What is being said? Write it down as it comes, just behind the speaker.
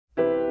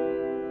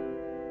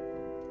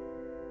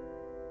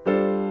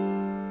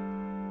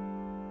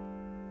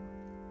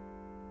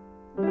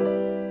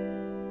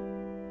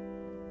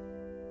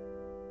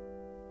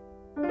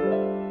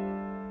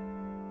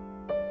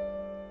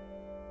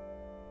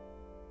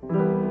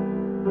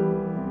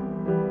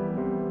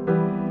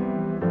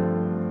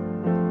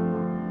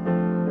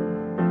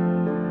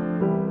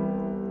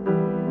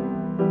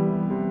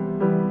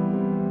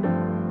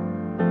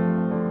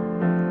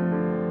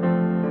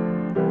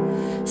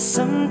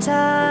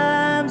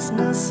Sometimes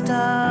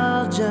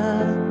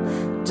nostalgia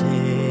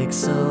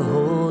takes a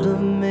hold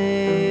of me,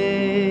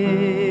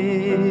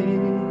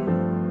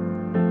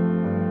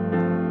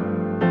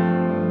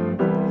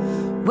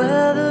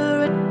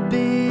 whether it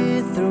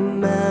be through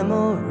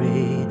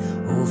memory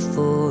or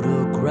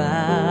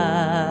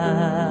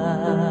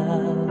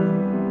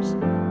photographs,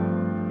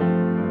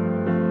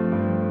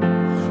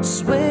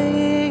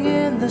 swaying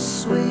in the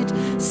sweet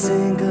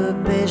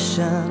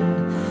syncopation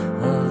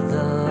of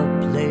the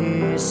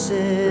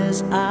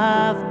places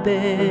I've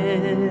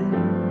been,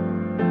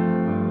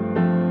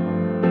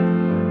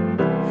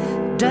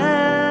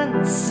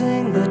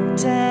 dancing the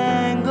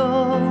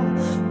tango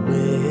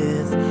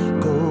with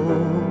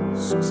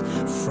ghosts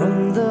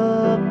from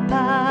the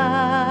past.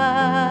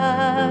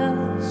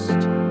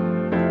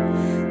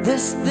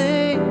 This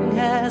thing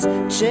has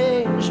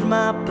changed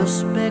my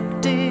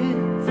perspective.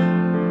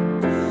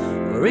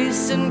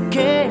 Recent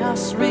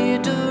chaos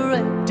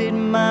redirected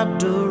my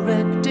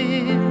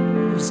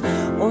directives.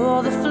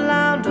 All the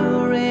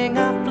floundering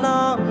I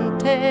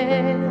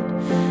flaunted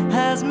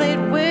has made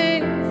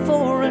way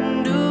for a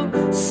new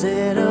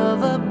set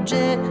of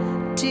objectives,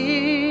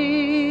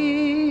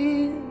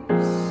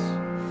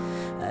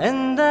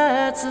 and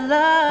that's life.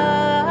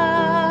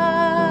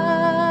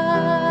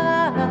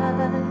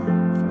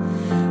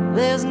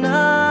 There's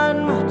not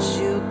much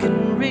you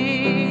can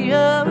rearrange,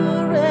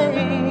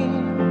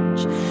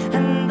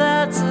 and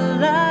that's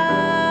life.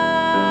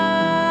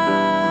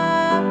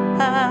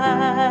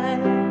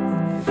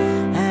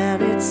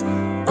 And it's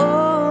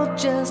all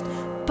just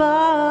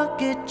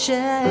pocket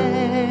change.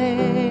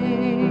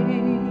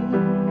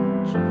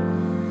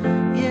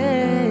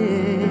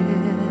 Yeah.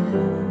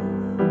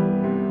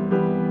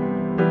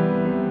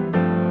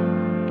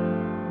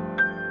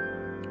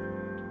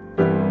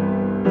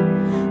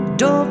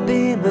 Don't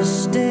be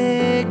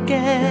mistaken,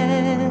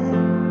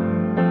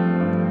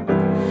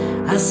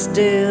 I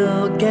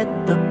still get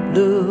the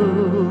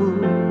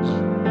blues.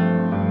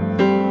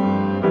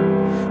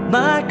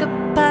 My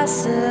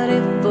capacity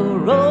for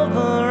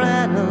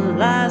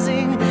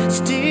overanalyzing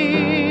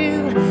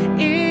still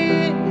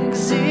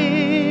exists.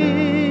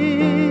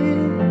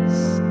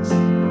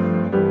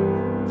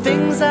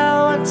 Things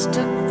I once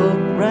took for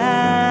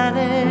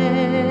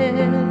granted,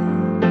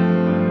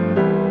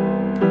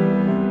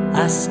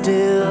 I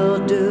still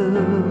do.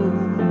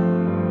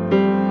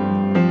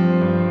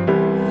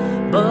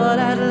 But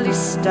at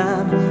least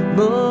I'm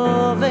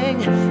moving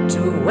to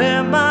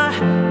where my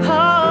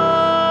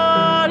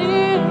heart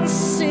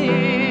insists.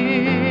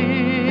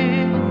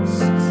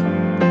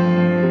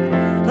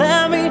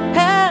 Let me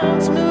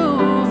hands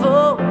move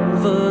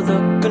over the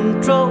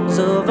controls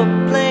of a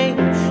plane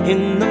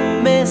in the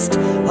midst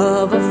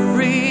of a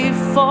free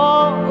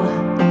fall.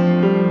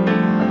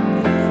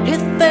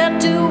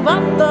 Hitherto I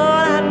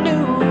thought I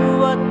knew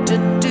what to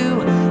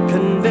do,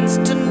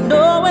 convinced to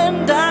know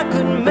and I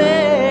could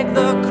make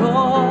the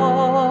call.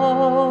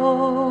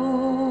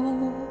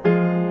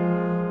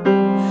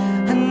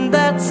 And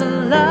that's a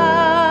life.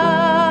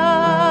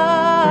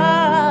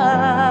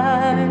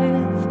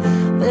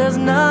 There's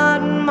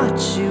not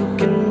much you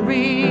can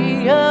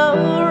rearrange,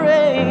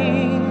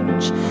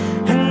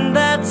 and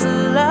that's a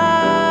life.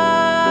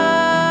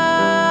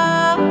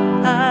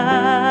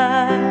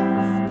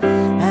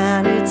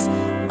 And it's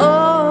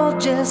all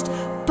just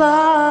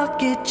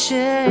pocket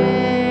change.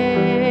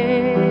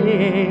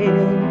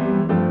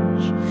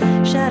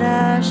 Shada,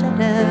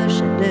 shada,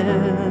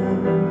 shada.